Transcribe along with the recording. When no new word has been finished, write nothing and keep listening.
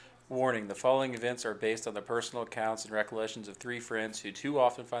Warning, the following events are based on the personal accounts and recollections of three friends who too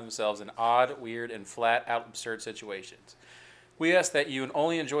often find themselves in odd, weird, and flat-out absurd situations. We ask that you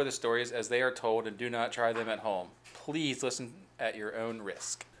only enjoy the stories as they are told and do not try them at home. Please listen at your own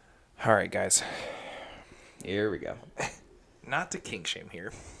risk. All right, guys. Here we go. Not to kink shame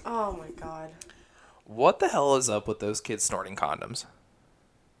here. Oh my god. What the hell is up with those kids snorting condoms?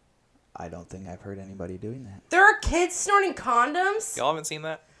 I don't think I've heard anybody doing that. There are kids snorting condoms? Y'all haven't seen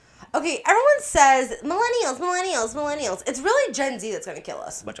that? Okay, everyone says millennials. It's really Gen Z that's gonna kill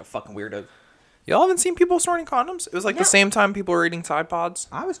us. A bunch of fucking weirdos. Y'all haven't seen people snorting condoms? It was like No. the same time people were eating Tide Pods.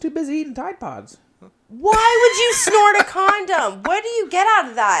 I was too busy eating Tide Pods. Why would you snort a condom? What do you get out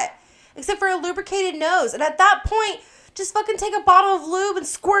of that? Except for a lubricated nose. And at that point, just fucking take a bottle of lube and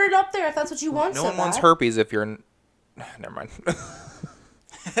squirt it up there if that's what you want. No so one wants bad. herpes if you're... Never mind.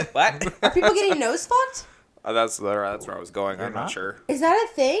 What? Are people getting nose fucked? That's where I was going. I'm not not? sure. Is that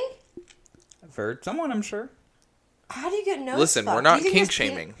a thing? I've heard someone, I'm sure. How do you get nose Listen, fucked? we're Do not you think kink there's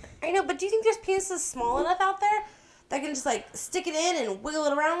shaming. I know, but do you think there's penises small enough out there that can just like stick it in and wiggle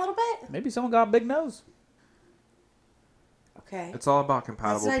it around a little bit? Maybe someone got a big nose. Okay. It's all about That's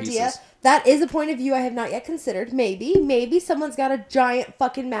compatible an pieces. idea. That is a point of view I have not yet considered. Maybe someone's got a giant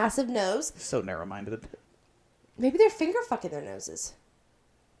fucking massive nose. So narrow-minded. Maybe they're finger fucking their noses.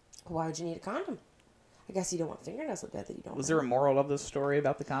 Why would you need a condom? I guess you don't want fingernails so bad that you don't. Was there a moral of this story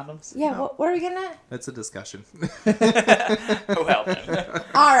about the condoms? Yeah. What are we getting at? It's a discussion. Well,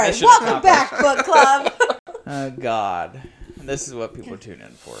 All right. Mission Welcome back, book club. Oh, God. This is what people tune in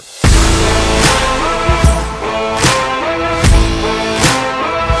for.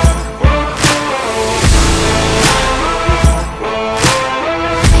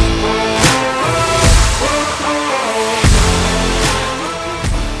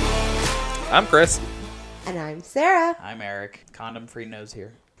 I'm Chris. And I'm Sarah. I'm Eric. Condom-free nose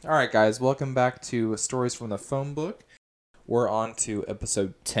here. All right, guys. Welcome back to Stories from the Phone Book. We're on to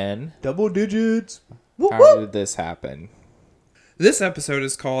episode 10. Double digits. How did this happen? This episode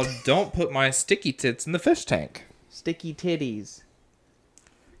is called Don't Put My Sticky Tits in the Fish Tank. Sticky titties.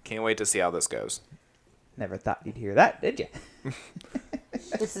 Can't wait to see how this goes. Never thought you'd hear that, did you?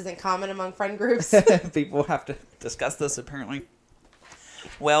 This isn't common among friend groups. People have to discuss this, apparently.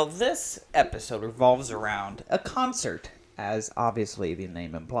 Well, this episode revolves around a concert, as obviously the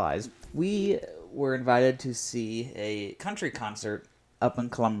name implies. We were invited to see a country concert up in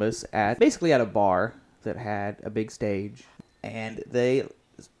Columbus basically at a bar that had a big stage, and they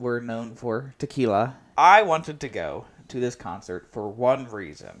were known for tequila. I wanted to go to this concert for one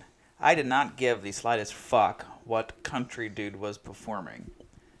reason. I did not give the slightest fuck what country dude was performing.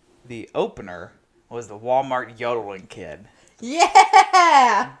 The opener was the Walmart yodeling kid.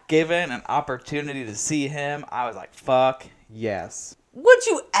 Yeah. Given an opportunity to see him, I was like, fuck yes. Would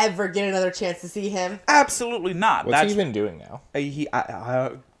you ever get another chance to see him? Absolutely not. What's he even doing now?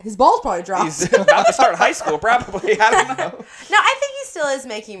 His balls probably dropped. He's about to start high school, probably. I don't know. No, I think he still is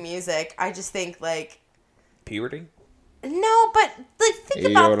making music. I just think, like... Puberty? No, but, like,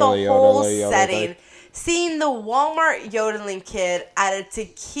 think about the Yodel, whole yodel, setting. yodel. Seeing the Walmart yodeling kid at a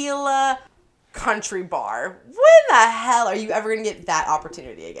tequila country bar. When the hell are you ever going to get that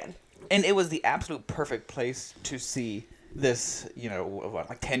opportunity again? And it was the absolute perfect place to see this,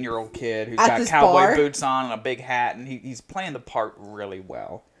 like 10-year-old kid who's At got this cowboy bar? boots on and a big hat, and he's playing the part really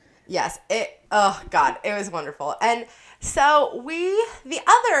well. Yes, oh God, it was wonderful. And so the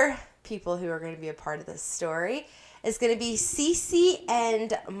other people who are going to be a part of this story is going to be Cece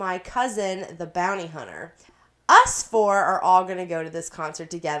and my cousin, the bounty hunter. Us four are all going to go to this concert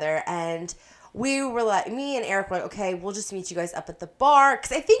together, and we were like, me and Eric were like, okay, we'll just meet you guys up at the bar,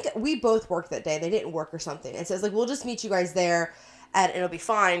 because I think we both worked that day. They didn't work or something, and so it's like, we'll just meet you guys there, and it'll be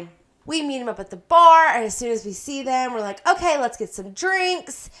fine. We meet them up at the bar, and as soon as we see them, we're like, okay, let's get some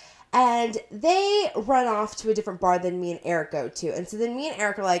drinks. And they run off to a different bar than me and Eric go to. And so then me and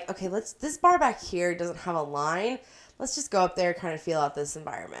Eric are like, okay, this bar back here doesn't have a line. Let's just go up there and kind of feel out this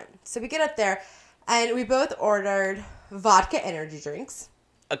environment. So we get up there, and we both ordered vodka energy drinks.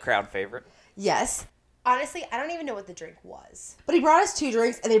 A crowd favorite. Yes. Honestly, I don't even know what the drink was. But he brought us 2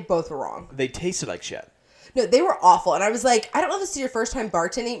 drinks, and they both were wrong. They tasted like shit. No, they were awful. And I was like, I don't know if this is your first time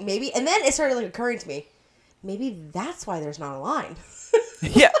bartending, maybe. And then it started like occurring to me, maybe that's why there's not a line.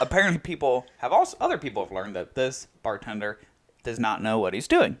 Yeah, apparently other people have learned that this bartender does not know what he's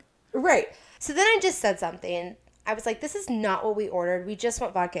doing. Right. So then I just said something. I was like, this is not what we ordered. We just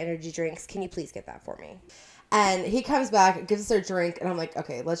want vodka energy drinks. Can you please get that for me? And he comes back, gives us our drink, and I'm like,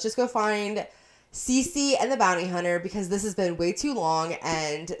 okay, let's just go find Cece and the bounty hunter because this has been way too long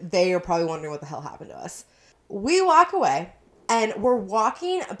and they are probably wondering what the hell happened to us. We walk away, And we're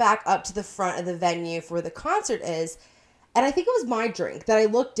walking back up to the front of the venue for where the concert is. And I think it was my drink that I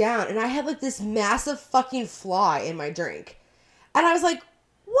looked down and I had like this massive fucking fly in my drink. And I was like,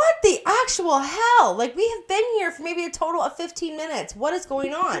 what the actual hell? Like, we have been here for maybe a total of 15 minutes. What is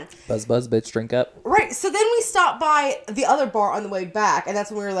going on? Buzz, bitch, drink up. Right. So then we stopped by the other bar on the way back. And that's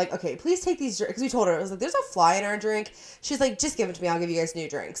when we were like, okay, please take these drinks. Because we told her, it was like, there's a fly in our drink. She's like, just give it to me. I'll give you guys new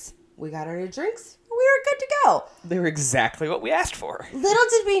drinks. We got our new drinks. We were good to go. They were exactly what we asked for. Little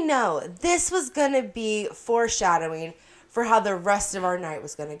did we know, this was going to be foreshadowing for how the rest of our night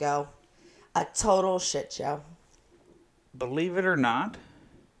was going to go. A total shit show. Believe it or not,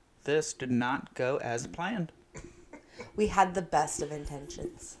 this did not go as planned. We had the best of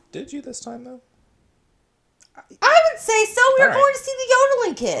intentions. Did you this time, though? I would say so. We were All right. going to see the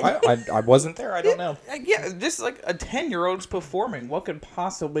yodeling kid. I wasn't there. I don't know. Yeah, this is like a 10-year-old's performing. What could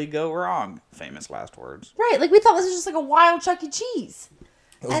possibly go wrong? Famous last words. Right. Like, we thought this was just like a wild Chuck E. Cheese.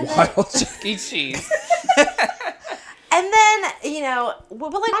 A And wild Chuck E. Cheese. And then, you know,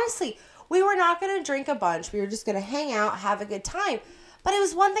 but like, honestly, we were not going to drink a bunch. We were just going to hang out, have a good time. But it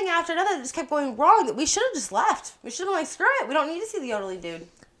was one thing after another that just kept going wrong that we should have just left. We should have been like, screw it. We don't need to see the yodeling dude.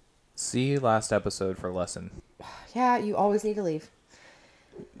 See last episode for lesson. Yeah, you always need to leave.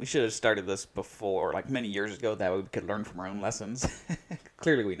 We should have started this before, like many years ago, that way we could learn from our own lessons.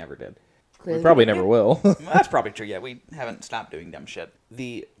 Clearly we never did. We probably never will. Well, that's probably true. Yeah, we haven't stopped doing dumb shit.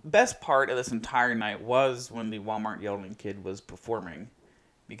 The best part of this entire night was when the Walmart yodeling kid was performing,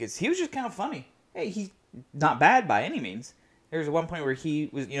 because he was just kind of funny. Hey, he's not bad by any means. There's one point where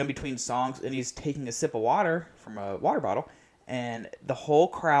he was, you know, between songs, and he's taking a sip of water from a water bottle, and the whole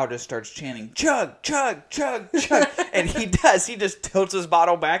crowd just starts chanting, chug, chug, chug, chug. And he does. He just tilts his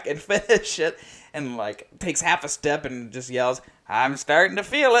bottle back and finishes it, and, like, takes half a step and just yells, I'm starting to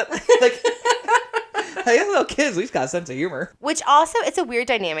feel it. Like little kids, at least got a sense of humor. Which also, it's a weird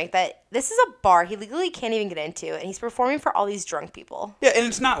dynamic that this is a bar he legally can't even get into, and he's performing for all these drunk people. Yeah, and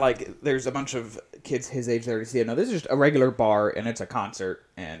it's not like there's a bunch of kids his age there to see it. No, this is just a regular bar, and it's a concert,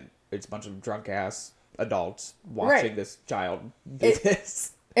 and it's a bunch of drunk-ass adults watching this child do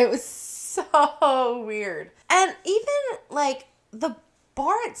this. It was so weird. And even, like, the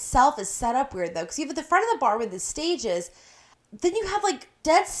bar itself is set up weird, though, because you have at the front of the bar where the stage is, then you have, like,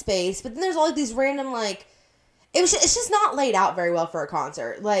 dead space, but then there's all like, these random, like, it's just not laid out very well for a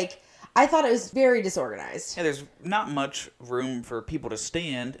concert. Like, I thought it was very disorganized. Yeah, there's not much room for people to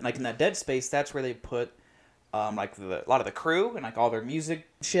stand. And, like, in that dead space, that's where they put, like, a lot of the crew and, like, all their music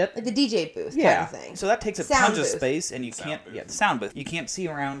shit. Like the DJ booth kind of thing. So that takes up Sound tons of booth. space, and you can't, the sound booth. You can't see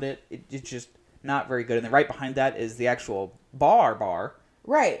around it. It's just not very good. And then right behind that is the actual bar.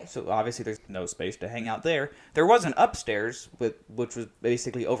 Right. So obviously there's no space to hang out there. There was an upstairs, which was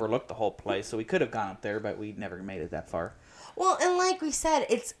basically overlooked the whole place, so we could have gone up there, but we never made it that far. Well, and like we said,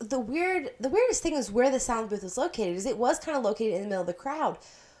 it's the weirdest thing is where the sound booth was located, is it was kind of located in the middle of the crowd.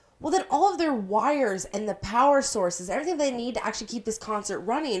 Well, then all of their wires and the power sources, everything they need to actually keep this concert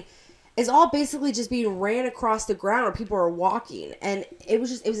running, is all basically just being ran across the ground where people are walking. And it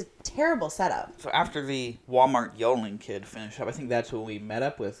was a terrible setup. So after the Walmart yodeling kid finished up, I think that's when we met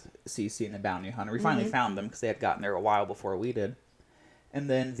up with Cece and the Bounty Hunter. We finally found them because they had gotten there a while before we did. And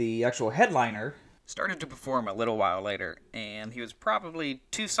then the actual headliner started to perform a little while later, and he was probably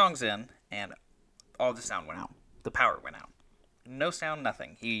 2 songs in, and all the sound went out. The power went out. No sound,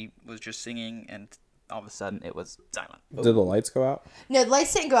 nothing. He was just singing, and all of a sudden it was silent. Did the lights go out? No, the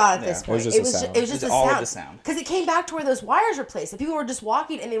lights didn't go out at this point. it was just the sound. It was just It was the all of sound. the sound. Because it came back to where those wires were placed. And people were just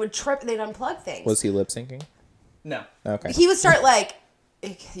walking and they would trip and they'd unplug things. Was he lip syncing? No. Okay. He would start like,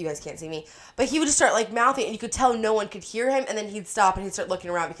 you guys can't see me, but he would just start like mouthing, and you could tell no one could hear him, and then he'd stop and he'd start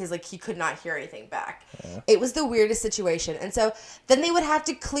looking around because like he could not hear anything back. It was the weirdest situation. And so then they would have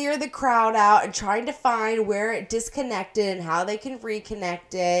to clear the crowd out and trying to find where it disconnected and how they can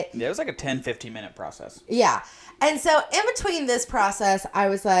reconnect it. Yeah, it was like a 10-15 minute process. Yeah. And so in between this process, I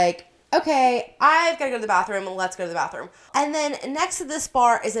was like, okay, I've got to go to the bathroom, and let's go to the bathroom. And then next to this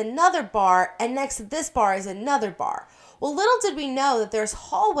bar is another bar, and next to this bar is another bar. Well, little did we know that there's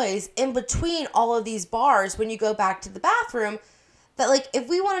hallways in between all of these bars when you go back to the bathroom, that like if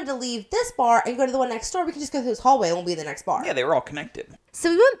we wanted to leave this bar and go to the one next door, we could just go through this hallway and we'll be in the next bar. Yeah, they were all connected.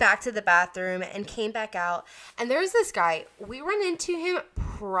 So we went back to the bathroom and came back out, and there's this guy. We run into him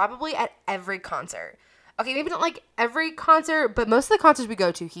probably at every concert. Okay, maybe not like every concert, but most of the concerts we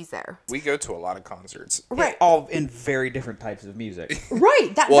go to, he's there. We go to a lot of concerts. Right. All in very different types of music.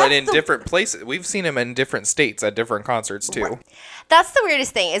 Right. Well, that's and in different places. We've seen him in different states at different concerts, too. Right. That's the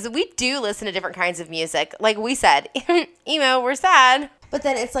weirdest thing, is we do listen to different kinds of music. Like we said, emo, we're sad. But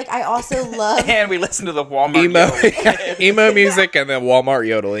then it's like I also love. And we listen to the Walmart emo music and then Walmart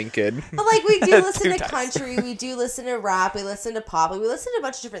yodeling kid. But like we do listen Two to times. country, we do listen to rap, we listen to pop, we listen to a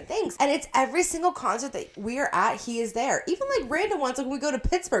bunch of different things. And it's every single concert that we are at, he is there. Even like random ones, like when we go to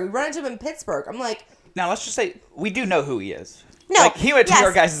Pittsburgh, we run into him in Pittsburgh. I'm like, Now, let's just say we do know who he is. No, Like, he went to yes.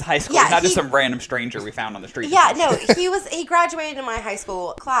 your guys' high school, Yeah, not just he- some random stranger we found on the street. yeah, no, he graduated in my high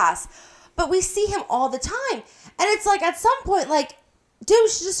school class, but we see him all the time. And it's like at some point, like, dude, we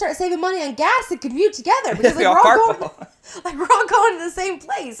should just start saving money on gas and commute together because We like, all we're all carpool. we're all going to the same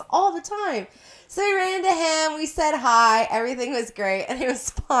place all the time. So we ran into him, we said hi, everything was great, and it was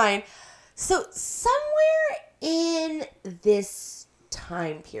fine. So somewhere in this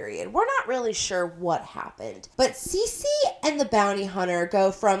time period, we're not really sure what happened, but Cece and the bounty hunter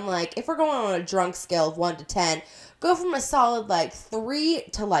go from like, if we're going on a drunk scale of 1 to 10, go from a solid like 3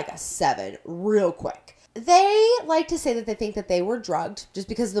 to like a 7 real quick. They like to say that they think that they were drugged just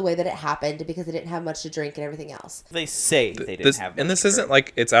because of the way that it happened and because they didn't have much to drink and everything else. They say they didn't This, have and much this to isn't drink.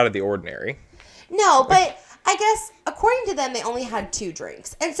 like it's out of the ordinary. No, but I guess according to them, they only had 2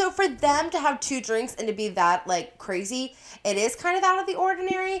 drinks. And so for them to have 2 drinks and to be that like crazy, it is kind of out of the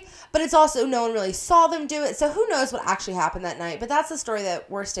ordinary, but it's also no one really saw them do it. So who knows what actually happened that night. But that's the story that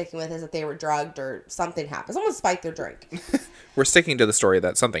we're sticking with, is that they were drugged or something happened. Someone spiked their drink. We're sticking to the story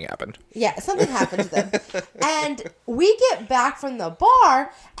that something happened. Yeah, something happened to them. And we get back from the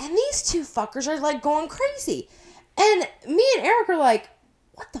bar, and these 2 fuckers are like going crazy. And me and Eric are like,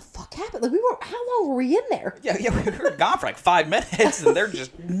 what the fuck happened? Like, how long were we in there? Yeah, we were gone for like 5 minutes, and they're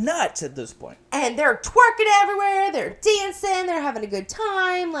just nuts at this point. And they're twerking everywhere, they're dancing, they're having a good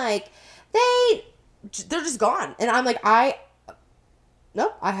time. Like, they're just gone. And I'm like, I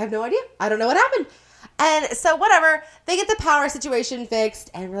have no idea. I don't know what happened. And so whatever, they get the power situation fixed,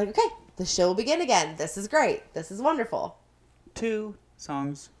 and we're like, okay, the show will begin again. This is great. This is wonderful. 2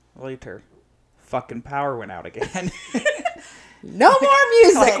 songs later, fucking power went out again. No more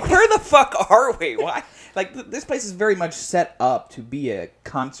music. Like, where the fuck are we? Why? Like, this place is very much set up to be a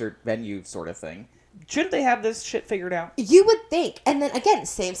concert venue sort of thing. Shouldn't they have this shit figured out? You would think. And then again,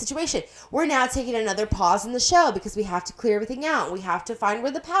 same situation. We're now taking another pause in the show because we have to clear everything out. We have to find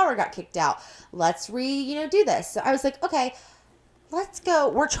where the power got kicked out. Let's do this. So I was like, okay, let's go.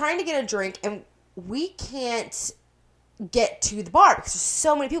 We're trying to get a drink and we can't get to the bar because there's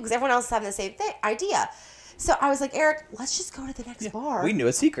so many people because everyone else is having the same idea. So I was like, Eric, let's just go to the next bar. We knew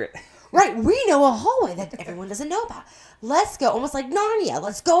a secret. Right, we know a hallway that everyone doesn't know about. Let's go, almost like Narnia.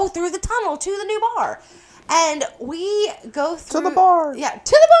 Let's go through the tunnel to the new bar. And we go through... the bar. Yeah,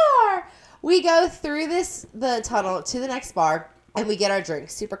 to the bar. We go through the tunnel to the next bar, and we get our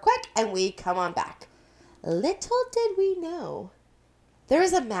drinks super quick, and we come on back. Little did we know, there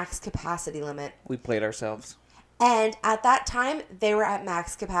is a max capacity limit. We played ourselves. And at that time, they were at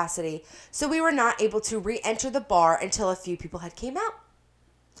max capacity. So we were not able to re-enter the bar until a few people had came out.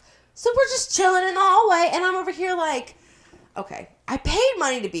 So we're just chilling in the hallway, and I'm over here like, okay, I paid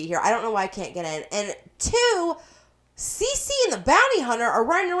money to be here. I don't know why I can't get in. And 2, Cece and the bounty hunter are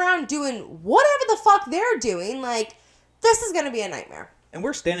running around doing whatever the fuck they're doing. Like, this is going to be a nightmare. And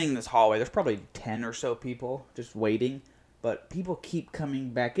we're standing in this hallway. There's probably 10 or so people just waiting. But people keep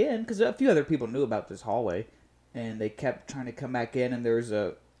coming back in because a few other people knew about this hallway. And they kept trying to come back in. And there's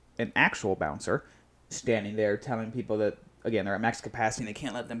an actual bouncer standing there telling people that, again, they're at max capacity and they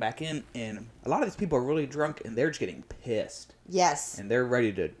can't let them back in. And a lot of these people are really drunk and they're just getting pissed. Yes. And they're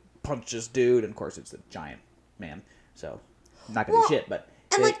ready to punch this dude. And, of course, it's a giant man. So, I'm not going to do shit. But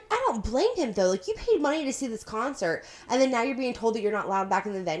And, like, I don't blame him, though. Like, you paid money to see this concert, and then now you're being told that you're not allowed back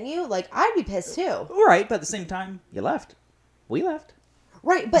in the venue. Like, I'd be pissed, too. Right, but at the same time, you left. We left.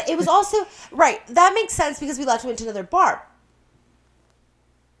 Right, but it was also... Right, that makes sense because we left and went to another bar.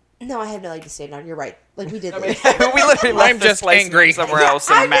 No, I had no leg to stand on. You're right. Like, we did leave. We literally left I'm this just place and went angry. somewhere else,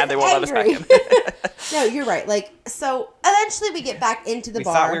 and I'm I'm mad just they won't let us back angry. in. No, you're right. Like, so eventually we get back into the We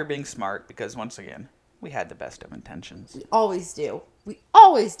bar. thought we were being smart because, once again, we had the best of intentions. We always do. We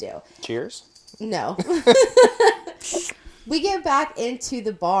always do. Cheers. No. We get back into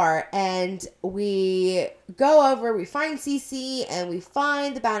the bar and we go over, we find Cece and we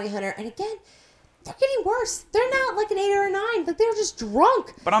find the bounty hunter. And again, they're getting worse. They're not like an 8 or a 9. Like, they're just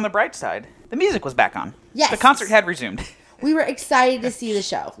drunk. But on the bright side, the music was back on. Yes. The concert had resumed. We were excited to see the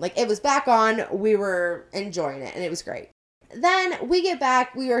show. Like, it was back on. We were enjoying it and it was great. Then we get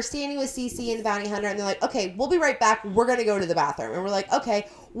back. We are standing with Cece and the bounty hunter, and they're like, okay, we'll be right back. We're going to go to the bathroom. And we're like, okay,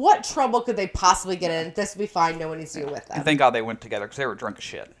 what trouble could they possibly get in? This will be fine. No one needs to go with them. And thank God they went together because they were drunk as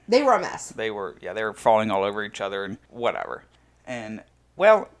shit. They were a mess. They were falling all over each other and whatever. And,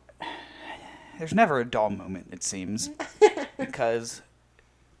 well, there's never a dull moment, it seems. Because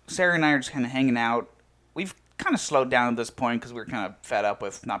Sarah and I are just kind of hanging out. We've kind of slowed down at this point because we were kind of fed up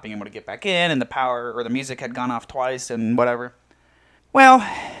with not being able to get back in, and the power or the music had gone off twice and whatever. Well,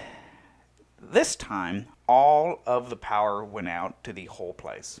 this time, all of the power went out to the whole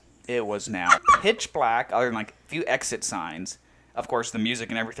place. It was now pitch black, other than like a few exit signs. Of course, the music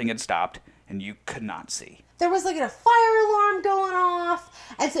and everything had stopped, and you could not see. There was like a fire alarm going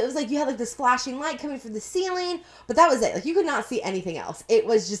off, and so it was like you had like this flashing light coming from the ceiling, but that was it. Like you could not see anything else. It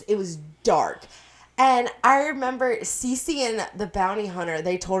was dark. And I remember Cece and the bounty hunter,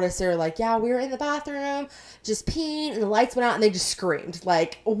 they told us, they were like, yeah, we were in the bathroom just peeing and the lights went out and they just screamed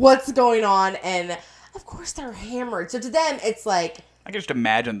like, what's going on? And of course they're hammered. So to them, it's like, I can just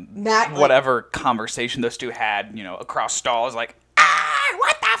imagine whatever conversation those two had, across stalls, like,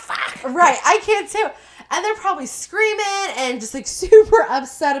 what the fuck? right, I can too. And they're probably screaming and just like super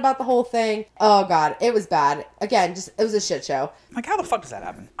upset about the whole thing. Oh God, it was bad. Again, it was a shit show. Like, how the fuck does that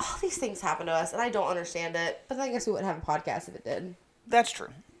happen? All these things happen to us and I don't understand it. But I guess we wouldn't have a podcast if it did. That's true.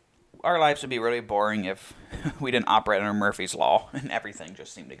 Our lives would be really boring if we didn't operate under Murphy's Law and everything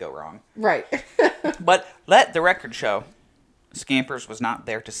just seemed to go wrong. Right. But let the record show, Scampers was not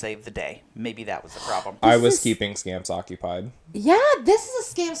there to save the day. Maybe that was the problem. I was keeping Scamps occupied. Yeah, this is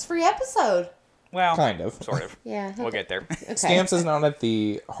a scams-free episode. Well, kind of. Sort of. Yeah. We'll get there. Okay. Scamps is not at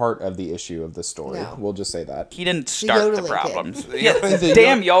the heart of the issue of the story. No. We'll just say that. He didn't start the yodeling problems. kid. Yeah,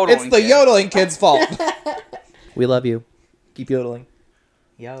 damn yodeling. It's the yodeling kid's fault. We love you. Keep yodeling.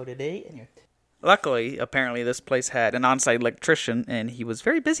 Luckily, apparently this place had an on-site electrician, and he was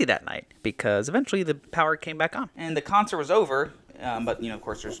very busy that night, because eventually the power came back on. And the concert was over, but, of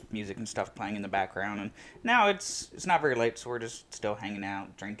course, there's music and stuff playing in the background, and now it's not very late, so we're just still hanging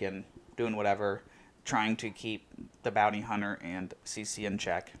out, drinking, doing whatever, trying to keep the bounty hunter and Cece in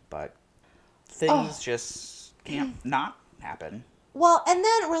check, but things just can't not happen. Well, and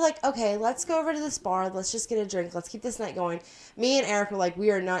then we're like, okay, let's go over to this bar. Let's just get a drink. Let's keep this night going. Me and Eric were like,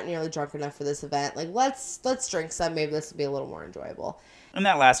 we are not nearly drunk enough for this event. Like, let's drink some. Maybe this will be a little more enjoyable. And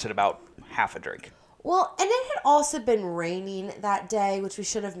that lasted about half a drink. Well, and it had also been raining that day, which we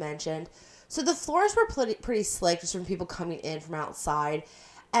should have mentioned. So the floors were pretty slick just from people coming in from outside.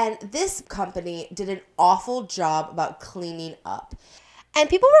 And this company did an awful job about cleaning up. And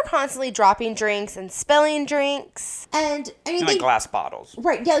people were constantly dropping drinks and spilling drinks. And, I mean, And like glass bottles.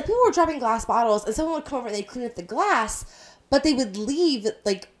 Right, yeah, like people were dropping glass bottles, and someone would come over and they'd clean up the glass, but they would leave,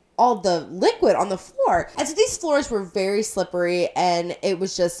 like, all the liquid on the floor. And so these floors were very slippery, and it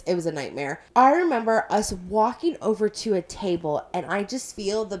was a nightmare. I remember us walking over to a table, and I just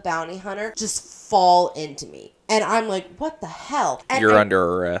feel the bounty hunter just fall into me. And I'm like, what the hell? And You're under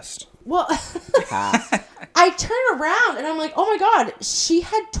arrest. Well, I turn around and I'm like, oh my God, she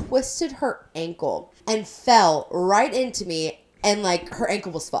had twisted her ankle and fell right into me, and like her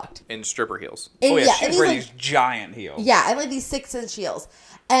ankle was fucked. In stripper heels. And, She and was wearing like, these giant heels. yeah, and like these 6-inch heels.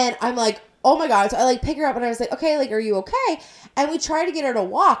 And I'm like, oh my God. So I like pick her up and I was like, okay, like, are you okay? And we tried to get her to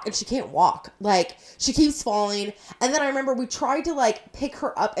walk and she can't walk. Like, she keeps falling. And then I remember we tried to like pick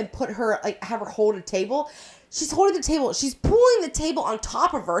her up and put her, like, have her hold a table. She's holding the table. She's pulling the table on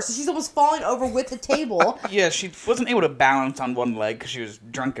top of her, so she's almost falling over with the table. Yeah, she wasn't able to balance on one leg because she was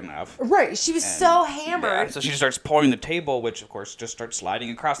drunk enough. Right. She was so hammered. Yeah, so she just starts pulling the table, which, of course, just starts sliding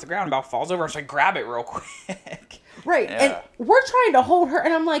across the ground, about falls over. So I grab it real quick. Right. Yeah. And we're trying to hold her,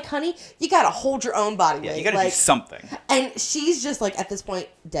 and I'm like, honey, you got to hold your own body weight. Yeah, you got to like, do something. And she's just like, at this point,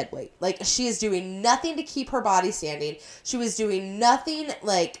 dead weight. Like, she is doing nothing to keep her body standing. She was doing nothing,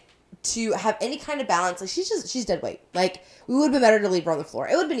 like, to have any kind of balance. Like, she's dead weight. Like, we would have been better to leave her on the floor.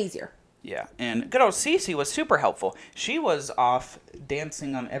 It would have been easier. Yeah, and good old Cece was super helpful. She was off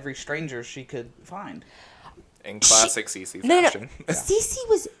dancing on every stranger she could find. In classic Cece No. fashion. Cece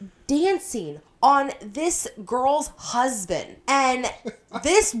was dancing on this girl's husband. And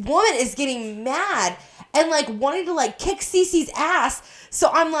this woman is getting mad and, like, wanting to, like, kick Cece's ass. So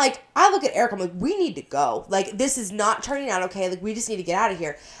I'm like, I look at Eric, I'm like, we need to go. Like, this is not turning out okay. Like, we just need to get out of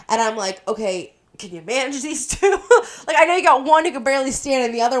here. And I'm like, okay, can you manage these two? Like, I know you got one who can barely stand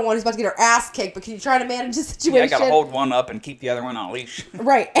and the other one who's about to get her ass kicked, but can you try to manage the situation? Yeah, I gotta hold one up and keep the other one on a leash.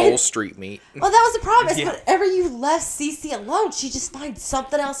 Right. Whole street meat. Well, that was the problem. Is Yeah. whenever you left Cece alone, she just finds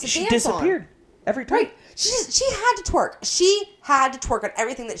something else to She dance on. disappeared every time. Right. She had to twerk. She had to twerk on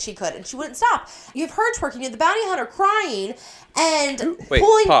everything that she could, and she wouldn't stop. You have her twerking, you have the bounty hunter crying, and Wait,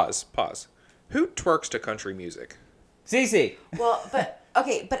 pulling... pause. Who twerks to country music? Cece. Well, but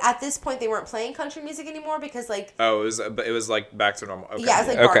at this point, they weren't playing country music anymore because, like... Oh, it was like back to normal. Okay. Yeah, it was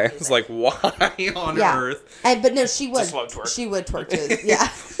like bar okay. music. It's like, why on Yeah. earth? But no, she would. slow twerk. She would twerk too. Yeah.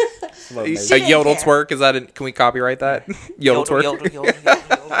 A didn't yodel care. twerk? Is that? Can we copyright that? Yodel twerk. Yodel.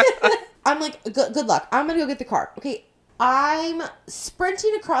 I'm like, good luck. I'm going to go get the car. Okay, I'm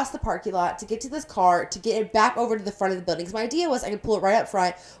sprinting across the parking lot to get to this car, to get it back over to the front of the building. Because my idea was I could pull it right up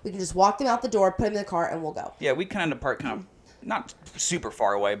front. We can just walk them out the door, put them in the car, and we'll go. Yeah, we kind of parked kind of, not super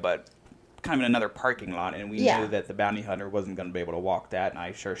far away, but kind of in another parking lot. And we knew that the bounty hunter wasn't going to be able to walk that. And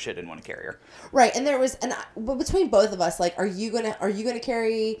I sure shit didn't want to carry her. Right, and there was, but between both of us, like, are you gonna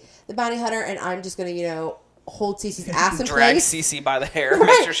carry the bounty hunter, and I'm just gonna, hold Cece's ass in Drag place? Cece by the hair, Right.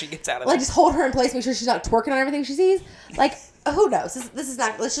 make sure she gets out of Like, there. just hold her in place, make sure she's not twerking on everything she sees. Like, who knows? This is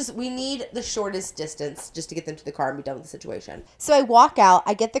not, we need the shortest distance just to get them to the car and be done with the situation. So I walk out,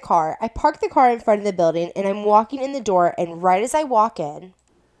 I get the car, I park the car in front of the building, and I'm walking in the door, and right as I walk in,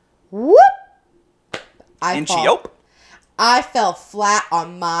 whoop! I fall. I fell flat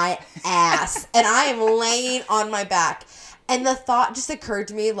on my ass, and I am laying on my back. And the thought just occurred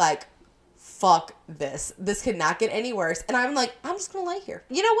to me, like, fuck this. This could not get any worse. And I'm like, I'm just going to lay here.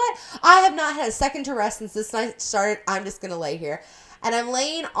 You know what? I have not had a second to rest since this night started. I'm just going to lay here. And I'm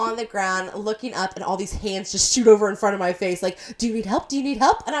laying on the ground, looking up, and all these hands just shoot over in front of my face. Like, do you need help? Do you need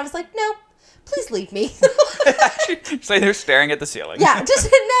help? And I was like, no, please leave me. So they're staring at the ceiling. Yeah, just,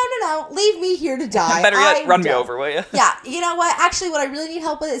 no. Leave me here to die. Better yet, I'm run me done. over, will you? Yeah, you know what? Actually, what I really need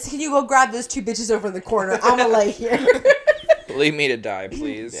help with is, can you go grab those two bitches over in the corner? I'm going to lay here. Leave me to die,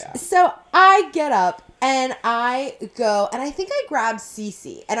 please. Yeah. So I get up and I go, and I think I grabbed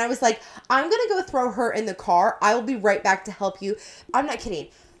Cece, and I was like, I'm going to go throw her in the car. I will be right back to help you. I'm not kidding.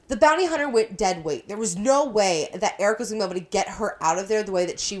 The bounty hunter went dead weight. There was no way that Eric was going to be able to get her out of there the way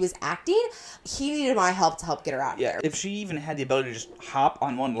that she was acting. He needed my help to help get her out of there. If she even had the ability to just hop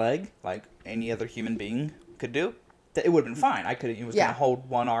on one leg, like any other human being could do, it would have been fine. I could have was going to hold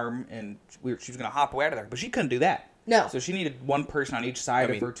one arm, and she was going to hop away out of there. But she couldn't do that. No. So she needed one person on each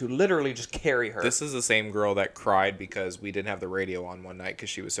side of her to literally just carry her. This is the same girl that cried because we didn't have the radio on one night because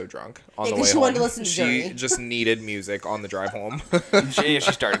she was so drunk on the way 'cause she home. wanted to listen to She Journey. just needed music on the drive home. she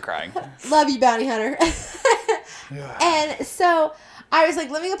started crying. Love you, bounty hunter. And so I was like,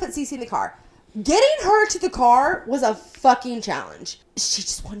 let me go put Cece in the car. Getting her to the car was a fucking challenge. She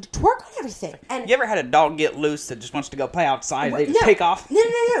just wanted to twerk on everything. And You ever had a dog get loose that just wants to go play outside and they just take off? No,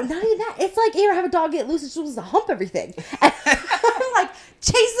 not even that. It's like you ever have a dog get loose and she wants to hump everything. And I'm like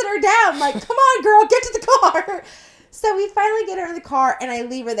chasing her down, like, come on, girl, get to the car. So we finally get her in the car and I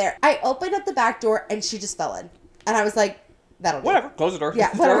leave her there. I opened up the back door and she just fell in. And I was like, that'll do. Whatever. Close the door. Yeah,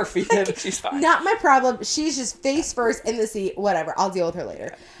 Throw whatever. her feet in. She's fine. Not my problem. She's just face first in the seat. Whatever. I'll deal with her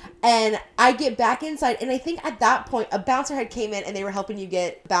later. And I get back inside, and I think at that point, a bouncer had came in, and they were helping you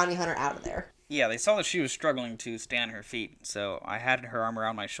get Bounty Hunter out of there. Yeah, they saw that she was struggling to stand her feet, so I had her arm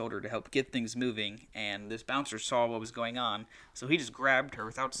around my shoulder to help get things moving, and this bouncer saw what was going on, so he just grabbed her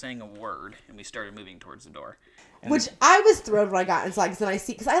without saying a word, and we started moving towards the door. Which I was thrilled when I got inside,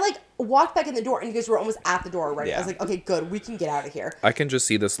 because I like walked back in the door, and you guys were almost at the door already. Yeah. I was like, okay, good, we can get out of here. I can just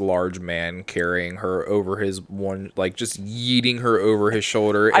see this large man carrying her over his one, like just yeeting her over his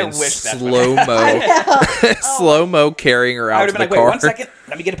shoulder I in wish that's slow mo, slow mo carrying her I out would to have the been like, wait, car. 1 second,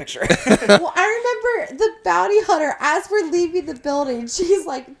 let me get a picture. Well, I remember the Bounty Hunter, as we're leaving the building, she's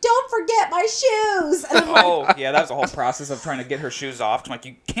like, don't forget my shoes. And I'm like, Oh, yeah, that was a whole process of trying to get her shoes off. I'm like,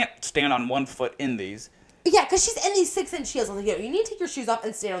 you can't stand on one foot in these. yeah, because she's in these 6-inch heels. I was like, you need to take your shoes off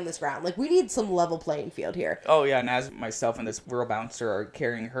and stand on this ground. Like, we need some level playing field here. Oh, yeah, and as myself and this rural bouncer are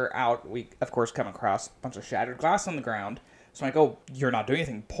carrying her out, we, of course, come across a bunch of shattered glass on the ground. So I'm like, oh, you're not doing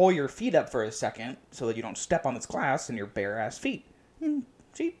anything. Pull your feet up for a second so that you don't step on this glass in your bare-ass feet. And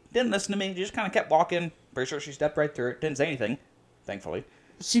she didn't listen to me. She just kind of kept walking. Pretty sure she stepped right through it. Didn't say anything, thankfully.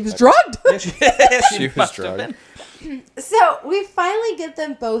 She was drugged. Yeah, she was must have drugged. been. So we finally get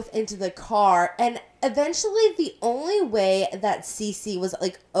them both into the car, and eventually the only way that Cece was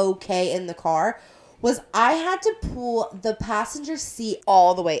like okay in the car was I had to pull the passenger seat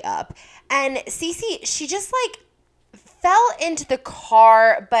all the way up. And Cece, she just like fell into the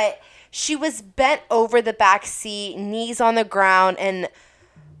car, but she was bent over the back seat, knees on the ground, and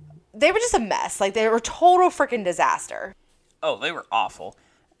they were just a mess. Like, they were total freaking disaster. Oh, they were awful.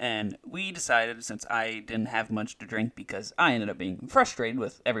 And we decided, since I didn't have much to drink because I ended up being frustrated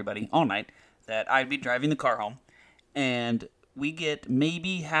with everybody all night, that I'd be driving the car home. And we get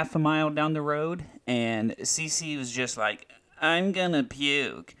maybe half a mile down the road, and Cece was just like, I'm gonna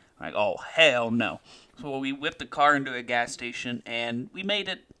puke. Like, oh, hell no. So we whipped the car into a gas station, and we made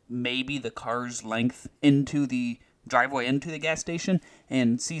it maybe the car's length into the driveway into the gas station,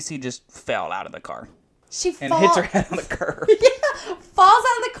 and Cece just fell out of the car. She And hits her head on the curb. Yeah, falls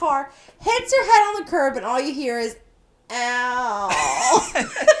out of the car, hits her head on the curb, and all you hear is, ow.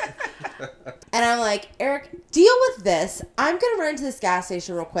 And I'm like, Eric, deal with this. I'm going to run to this gas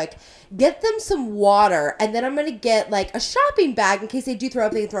station real quick, get them some water, and then I'm going to get like a shopping bag in case they do throw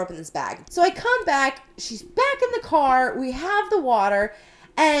up, they can throw up in this bag. So I come back, she's back in the car, we have the water,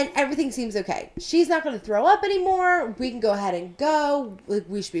 and everything seems okay. She's not going to throw up anymore. We can go ahead and go.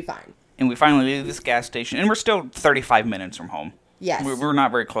 We should be fine. And we finally leave this gas station, and we're still 35 minutes from home. Yes. We're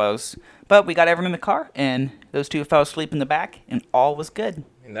not very close. But we got everyone in the car, and those two fell asleep in the back, and all was good.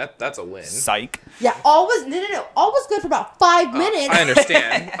 I mean, that's a win. Psych. Yeah, all was good for about 5 minutes.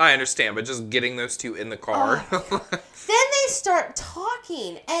 I understand, but just getting those two in the car. Then they start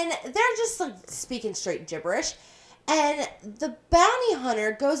talking, and they're just like speaking straight gibberish. And the bounty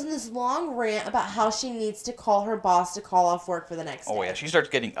hunter goes in this long rant about how she needs to call her boss to call off work for the next day. Oh, yeah, she starts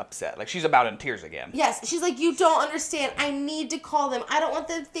getting upset. Like, she's about in tears again. Yes, she's like, you don't understand. I need to call them. I don't want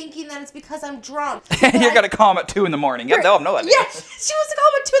them thinking that it's because I'm drunk. You're going to call them at 2 in the morning. Yeah, they'll have no idea. Yeah, she wants to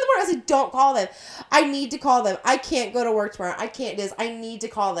call them at 2 in the morning. I was like, don't call them. I need to call them. I can't go to work tomorrow. I can't do this. I need to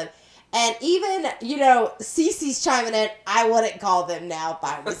call them. And even, Cece's chiming in, I wouldn't call them now if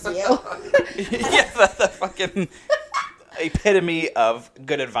I was you. Yeah, the fucking epitome of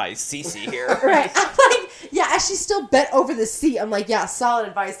good advice, Cece here. Right. I'm like, yeah, as she's still bent over the seat, I'm like, yeah, solid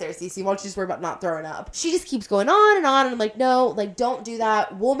advice there, Cece. Why don't you just worry about not throwing up? She just keeps going on, and I'm like, no, like, don't do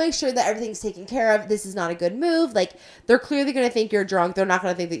that. We'll make sure that everything's taken care of. This is not a good move. Like, they're clearly going to think you're drunk. They're not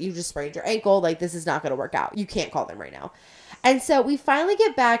going to think that you just sprained your ankle. Like, this is not going to work out. You can't call them right now. And so we finally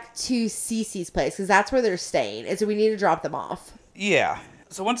get back to Cece's place because that's where they're staying. And so we need to drop them off. Yeah.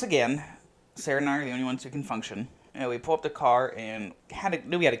 So once again, Sarah and I are the only ones who can function. And we pull up the car and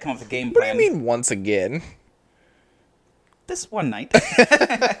knew we had to come up with a game What do plan. you mean once again? This one night.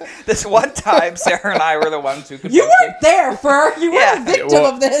 This one time, Sarah and I were the ones who could You function. weren't there, Fur. You were the victim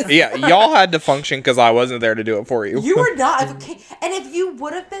of this. Yeah, y'all had to function because I wasn't there to do it for you. You were not. Okay. And if you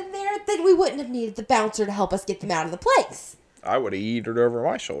would have been there, then we wouldn't have needed the bouncer to help us get them out of the place. I would have yeeted over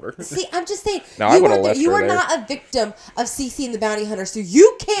my shoulder. See, I'm just saying. No, I would've left You her were there. not a victim of Cece and the bounty hunter, so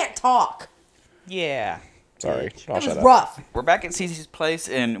you can't talk. Yeah. Sorry, I'll It was shut up. rough. We're back at Cece's place,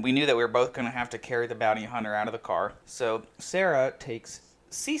 and we knew that we were both going to have to carry the bounty hunter out of the car. So Sarah takes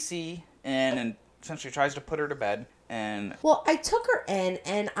Cece and essentially tries to put her to bed. And Well, I took her in,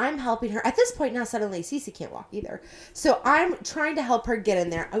 and I'm helping her. At this point now, suddenly, Cece can't walk either. So I'm trying to help her get in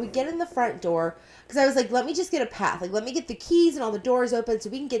there. I would get in the front door, because I was like, let me just get a path. Like, let me get the keys and all the doors open so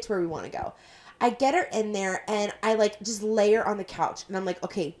we can get to where we want to go. I get her in there, and I, just lay her on the couch. And I'm like,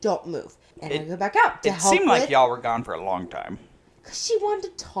 okay, don't move. And I go back out to it help seemed like with- y'all were gone for a long time. Because she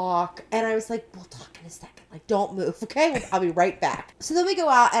wanted to talk, and I was like, we'll talk in a second. Like, don't move, okay? I'll be right back. So then we go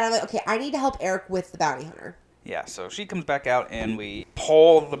out, and I'm like, okay, I need to help Eric with the bounty hunter. Yeah, so she comes back out, and we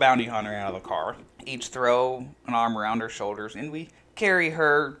pull the bounty hunter out of the car. Each throw an arm around her shoulders, and we carry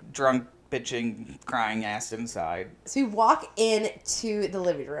her drunk, bitching, crying ass inside. So we walk into the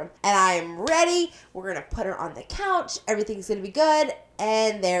living room, and I am ready. We're going to put her on the couch. Everything's going to be good.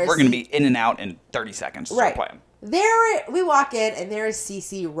 And there's... We're going to be in and out in 30 seconds. Is our right. plan. There, we walk in, and there is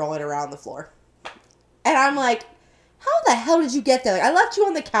Cece rolling around the floor. And I'm like, how the hell did you get there? Like, I left you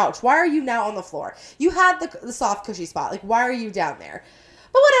on the couch. Why are you now on the floor? You had the soft, cushy spot. Like, why are you down there?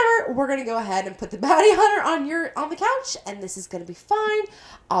 But whatever, we're going to go ahead and put the bounty hunter on the couch, and this is going to be fine.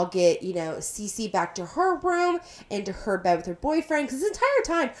 I'll get, Cece back to her room, into her bed with her boyfriend, because this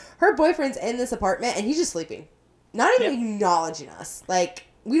entire time, her boyfriend's in this apartment, and he's just sleeping. Not even acknowledging us. Like,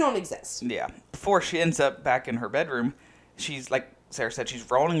 we don't exist. Yeah. Before she ends up back in her bedroom, she's, like Sarah said, she's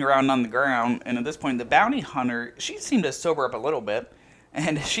rolling around on the ground, and at this point, the bounty hunter, she seemed to sober up a little bit,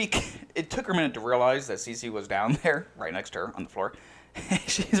 and it took her a minute to realize that Cece was down there, right next to her, on the floor.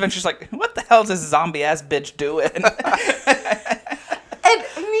 She's just like, what the hell is this zombie-ass bitch doing? And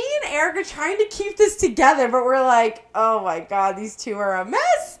me and Eric are trying to keep this together, but we're like, oh my god, these two are a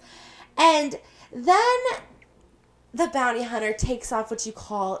mess. And then the bounty hunter takes off what you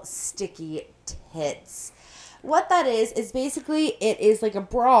call sticky tits. What that is basically it is like a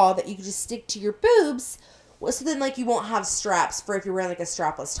bra that you can just stick to your boobs, so then you won't have straps for if you're wearing a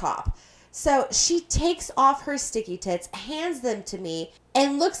strapless top. So she takes off her sticky tits, hands them to me,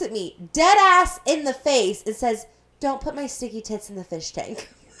 and looks at me dead ass in the face and says, don't put my sticky tits in the fish tank.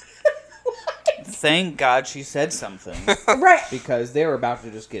 Thank God she said something. Right. Because they were about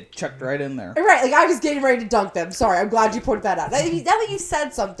to just get chucked right in there. Right, I was getting ready to dunk them. Sorry, I'm glad you pointed that out. Now that you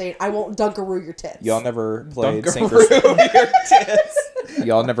said something, I won't dunkaroo your tits. Y'all never played Dunkaroo.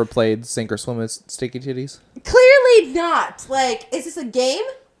 Y'all never played sink or swim with sticky titties? Clearly not. Is this a game?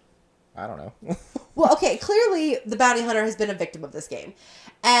 I don't know. Well, okay, clearly the bounty hunter has been a victim of this game.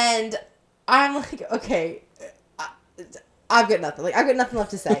 And I'm like, okay, I've got nothing. I've got nothing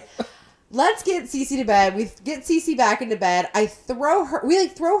left to say. let's get Cece to bed. We get Cece back into bed. We throw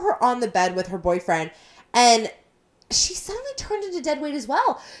her on the bed with her boyfriend, and she suddenly turned into dead weight as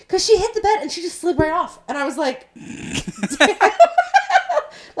well, because she hit the bed and she just slid right off. And I was like,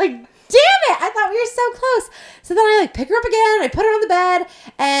 like, damn it, I thought we were so close. So then I like pick her up again, I put her on the bed,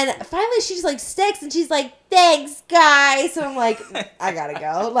 and finally she just like sticks and she's like, thanks guys. So I'm like, I gotta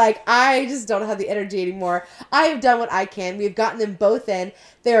go. Like, I just don't have the energy anymore. I have done what I can. We've gotten them both in.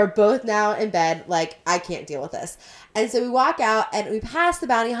 They are both now in bed. Like, I can't deal with this. And so we walk out and we pass the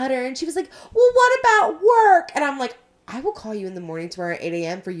bounty hunter, and she was like, well, what about work? And I'm like, I will call you in the morning tomorrow at 8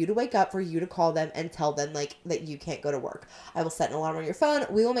 a.m. for you to wake up, for you to call them and tell them, like, that you can't go to work. I will set an alarm on your phone.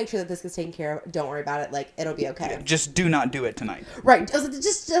 We will make sure that this gets taken care of. Don't worry about it. Like, it'll be okay. Just do not do it tonight. Right.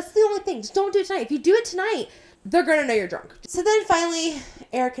 Just that's the only thing. Just don't do it tonight. If you do it tonight, they're going to know you're drunk. So then finally,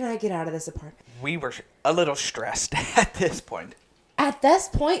 Eric and I get out of this apartment. We were a little stressed at this point. At this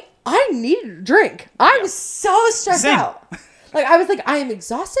point, I needed a drink. I was so stressed Same. out. Like, I was like, I am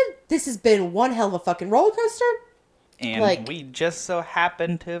exhausted. This has been one hell of a fucking roller coaster. And Like- we just so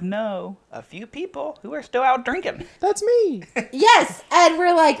happen to know a few people who are still out drinking. That's me. Yes, and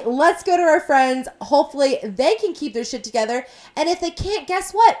we're like, let's go to our friends. Hopefully, they can keep their shit together. And if they can't,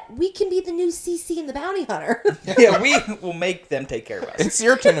 guess what? We can be the new CC and the bounty hunter. Yeah, we will make them take care of us. It's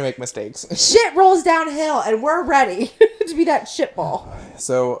your turn to make mistakes. Shit rolls downhill, and we're ready to be that shitball.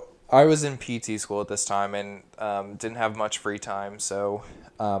 So I was in PT school at this time and didn't have much free time. So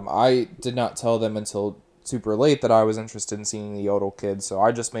I did not tell them until super late that I was interested in seeing the Yodel Kids. So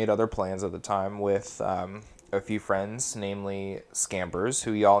I just made other plans at the time with a few friends, namely Scampers,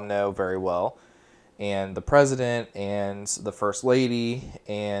 who y'all know very well, and the president and the first lady,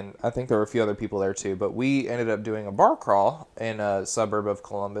 and I think there were a few other people there too. But we ended up doing a bar crawl in a suburb of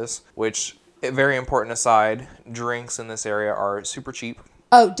Columbus, which, a very important aside, drinks in this area are super cheap.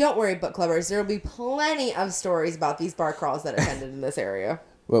 Oh, don't worry, book clubbers. There will be plenty of stories about these bar crawls that attended in this area.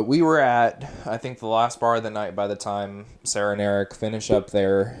 But we were at, I think, the last bar of the night by the time Sarah and Eric finish up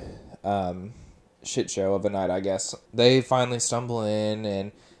their shit show of the night, I guess. They finally stumble in,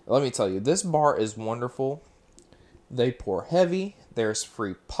 and let me tell you, this bar is wonderful. They pour heavy. There's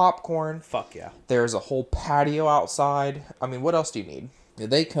free popcorn. Fuck yeah. There's a whole patio outside. I mean, what else do you need?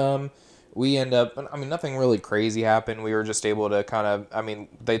 They come. We end up, I mean, nothing really crazy happened. We were just able to kind of, I mean,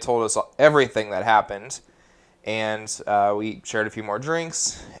 they told us everything that happened. And we shared a few more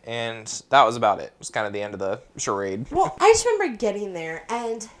drinks, and that was about it. It was kind of the end of the charade. Well, I just remember getting there,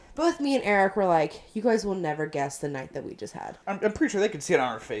 and both me and Eric were like, you guys will never guess the night that we just had. I'm pretty sure they could see it on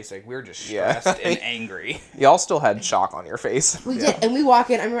our face. Like, we were just Yeah. stressed and angry. Y'all still had shock on your face. We did, and we walk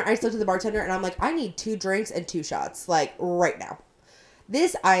in. I remember I spoke to the bartender, and I'm like, I need 2 drinks and 2 shots, like, right now.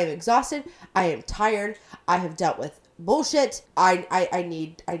 I am exhausted. I am tired. I have dealt with bullshit. I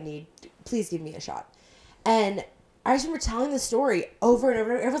need, please give me a shot. And I just remember telling the story over and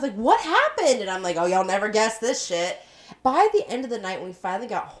over and over. Everyone's like, what happened? And I'm like, oh, y'all never guess this shit. By the end of the night, when we finally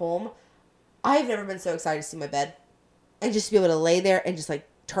got home, I've never been so excited to see my bed. And just to be able to lay there and just, like,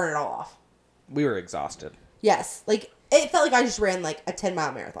 turn it all off. We were exhausted. Yes. Like, it felt like I just ran, like, a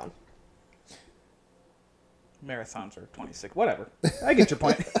 10-mile marathon. Marathons are 26. Whatever. I get your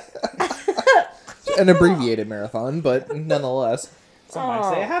point. An abbreviated marathon, but nonetheless. Some might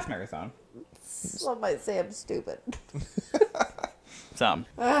say a half marathon. Some might say I'm stupid. Some.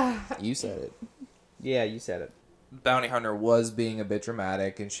 You said it. Yeah, you said it. Bounty Hunter was being a bit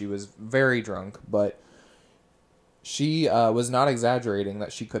dramatic, and she was very drunk, but she was not exaggerating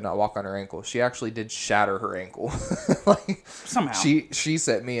that she could not walk on her ankle. She actually did shatter her ankle. Like, Somehow. She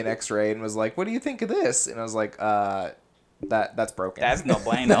sent me an x-ray and was like, what do you think of this? And I was like, that's broken. That's no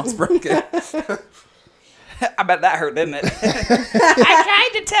bueno. That's broken. I bet that hurt, didn't it? I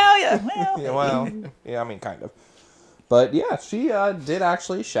tried to tell you. Well, Yeah, well, yeah, I mean, kind of. But yeah, she did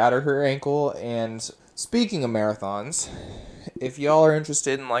actually shatter her ankle. And speaking of marathons, if y'all are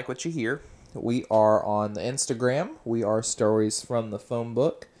interested in like what you hear, we are on the Instagram. We are Stories from the Phone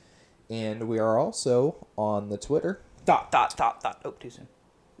Book. And we are also on the Twitter. Thought. Oh, too soon.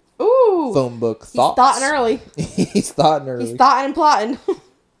 Ooh. Phone Book He's Thoughts. thoughting early. He's thoughting early. He's thoughting and plotting.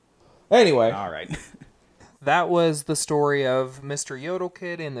 Anyway. All right. That was the story of Mr. Yodel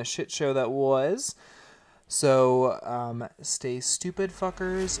Kid and the shit show that was. So, stay stupid,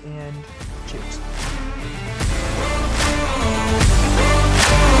 fuckers, and cheers.